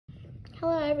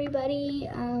Hello everybody,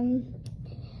 I'm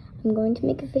going to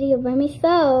make a video by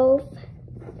myself.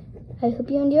 I hope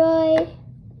you enjoy.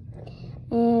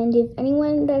 And if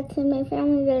anyone that's in my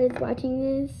family that is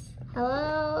watching this,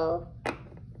 hello.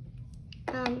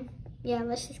 Yeah,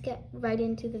 let's just get right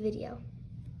into the video.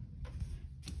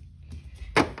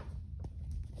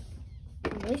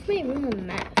 Why is my room a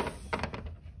mess?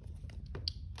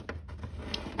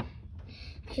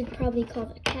 I should probably call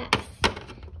the cats.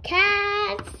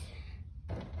 Cats!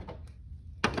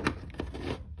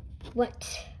 What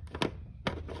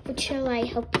shall I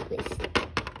help you with?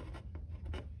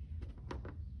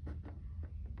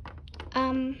 I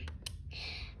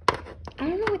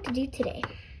don't know what to do today.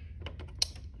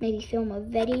 Maybe film a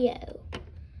video.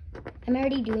 I'm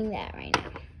already doing that right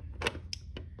now.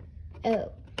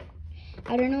 Oh,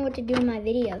 I don't know what to do in my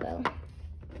video though.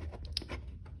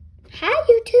 Hi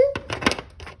YouTube!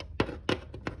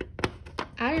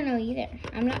 I don't know either.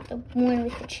 I'm not the one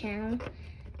with the channel.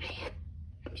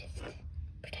 I'm just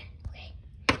pretending, okay?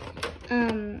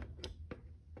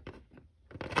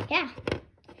 Yeah.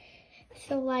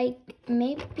 So like,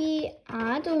 maybe,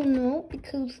 I don't know,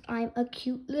 because I'm a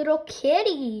cute little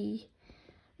kitty.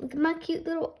 Look at my cute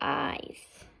little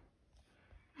eyes.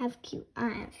 I have cute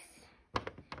eyes.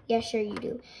 Yeah, sure you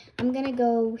do. I'm gonna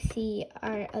go see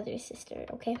our other sister,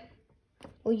 okay?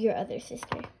 Or your other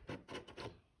sister.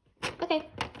 Okay,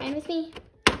 fine with me.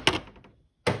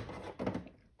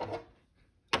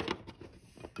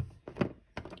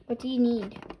 What do you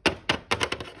need?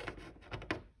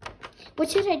 What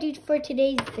should I do for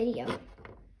today's video?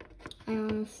 I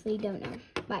honestly don't know.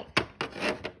 Bye.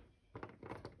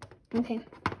 Okay.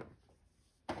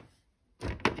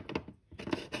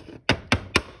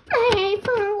 My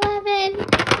iPhone 11.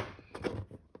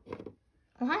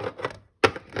 Oh, hi.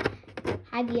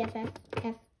 Hi, BFF.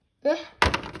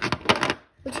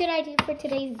 What should I do for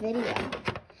today's video?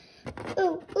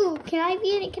 Ooh, can I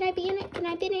be in it? Can I be in it? Can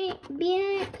I be in it? Be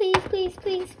in it? Please, please,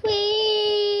 please, please.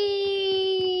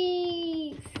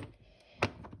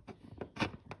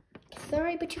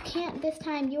 Sorry, but you can't this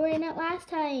time. You were in it last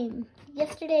time.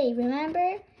 Yesterday,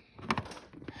 remember?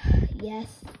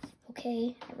 Yes.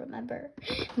 Okay, I remember.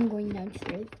 I'm going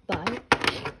downstairs. Bye.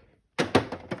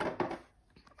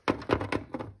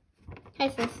 Hi,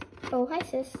 sis. Oh, hi,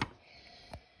 sis.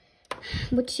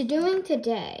 What you doing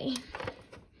today?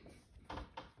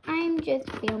 I'm just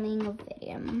filming a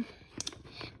video.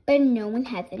 But no one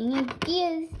has any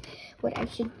ideas what I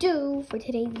should do for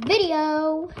today's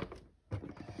video.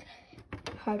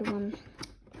 Hard one.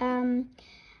 I'm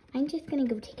just gonna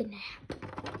go take a nap.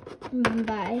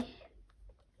 Bye.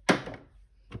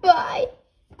 Bye.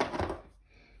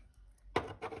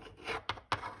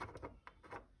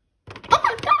 Oh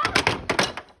my god!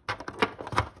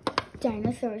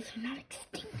 Dinosaurs are not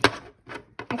extinct.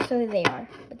 Actually, they are,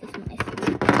 but this one isn't.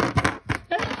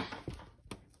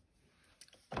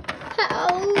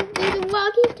 Oh, there's a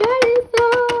walking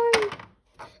dinosaur!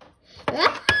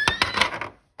 Ah!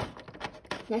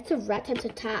 That's a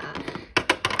rat-ta-ta-ta.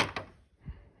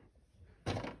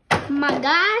 Oh my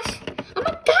gosh! Oh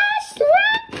my gosh!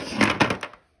 Lunch!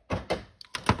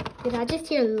 Did I just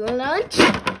hear lunch?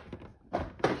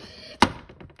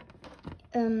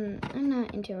 I'm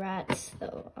not into rats,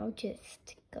 so I'll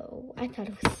just go. I thought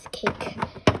it was cake.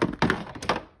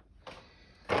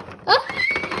 Oh!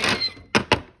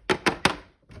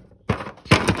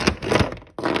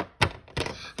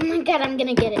 Oh my god, I'm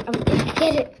gonna get it. I'm gonna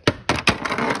get it.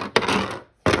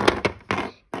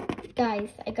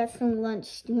 Guys, I got some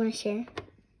lunch. Do you want to share?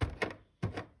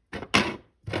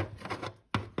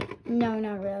 No,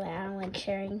 not really. I don't like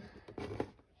sharing.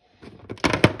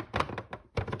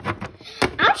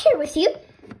 I'll share with you.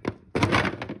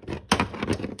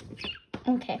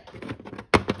 Okay.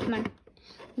 Come on.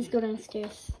 Let's go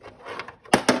downstairs.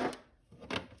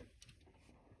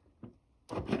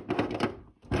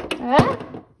 Huh?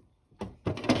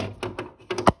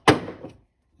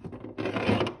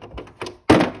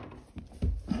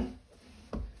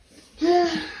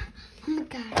 Oh my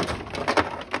god.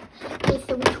 Okay,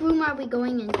 so which room are we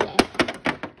going in today?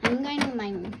 I'm going in my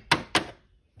room.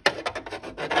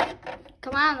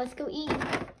 Come on, let's go eat.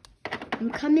 I'm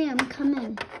coming.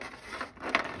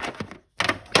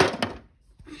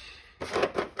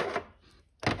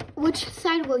 Which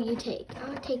side will you take?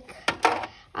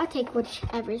 I'll take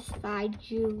whichever side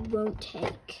you won't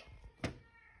take.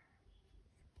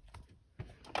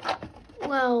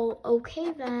 Well,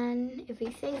 okay then, if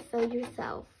you say so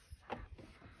yourself.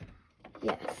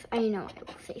 Yes, I know I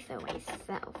will say so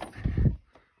myself.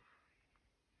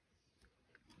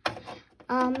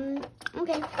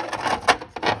 Okay.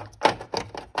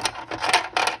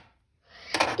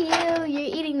 Ew,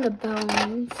 you're eating the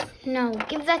bones. No,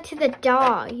 give that to the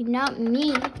dog, not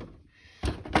me.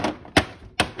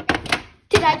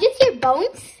 Did I just hear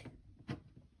bones?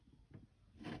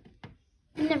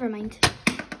 Never mind.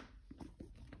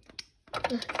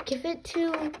 Give it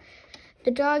to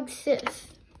the dog's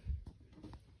sis.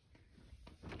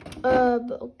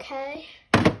 Okay.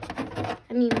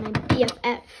 I mean, my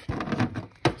BFF.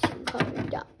 Shouldn't call her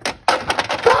dog.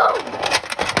 Boom!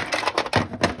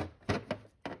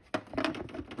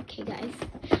 Okay, guys.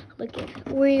 Look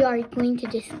at, we are going to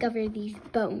discover these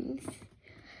bones.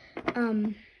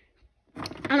 I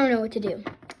don't know what to do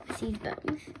with these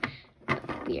bones.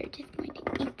 We are just going to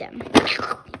eat them.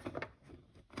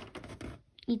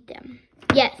 Eat them.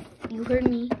 Yes, you heard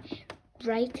me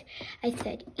right. I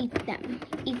said eat them.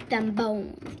 Eat them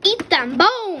bones. Eat them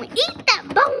bones. Eat them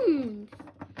bones.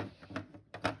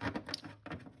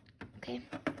 Okay.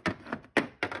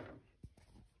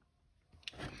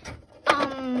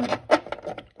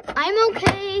 I'm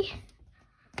okay.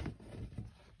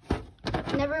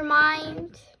 Never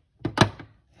mind.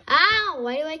 Ow!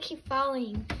 Why do I keep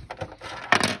falling?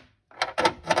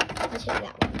 I'll take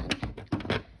that one then.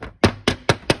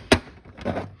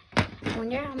 I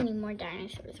wonder how many more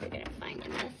dinosaurs we're gonna find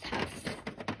in this house.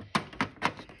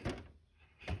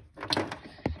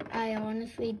 I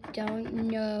honestly don't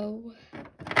know.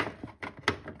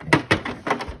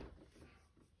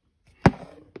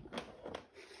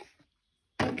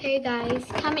 Okay guys,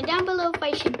 comment down below if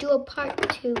I should do a part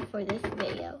 2 for this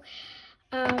video.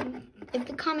 If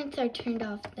the comments are turned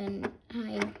off, then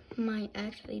I might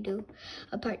actually do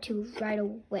a part 2 right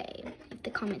away if the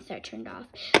comments are turned off.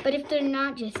 But if they're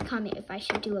not, just comment if I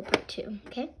should do a part 2,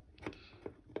 okay?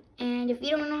 And if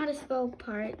you don't know how to spell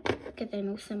part, because I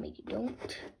know some of you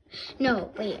don't.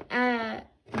 No, wait, no,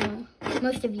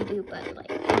 most of you do, but like,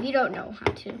 if you don't know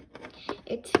how to,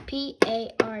 it's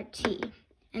P-A-R-T.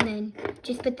 And then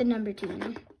just put the number 2, you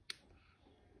know?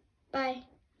 Bye.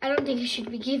 I don't think I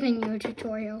should be giving you a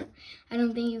tutorial. I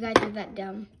don't think you guys are that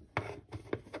dumb.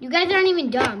 You guys aren't even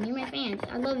dumb. You're my fans.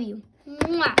 I love you.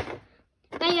 Mwah.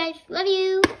 Bye, guys. Love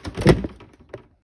you.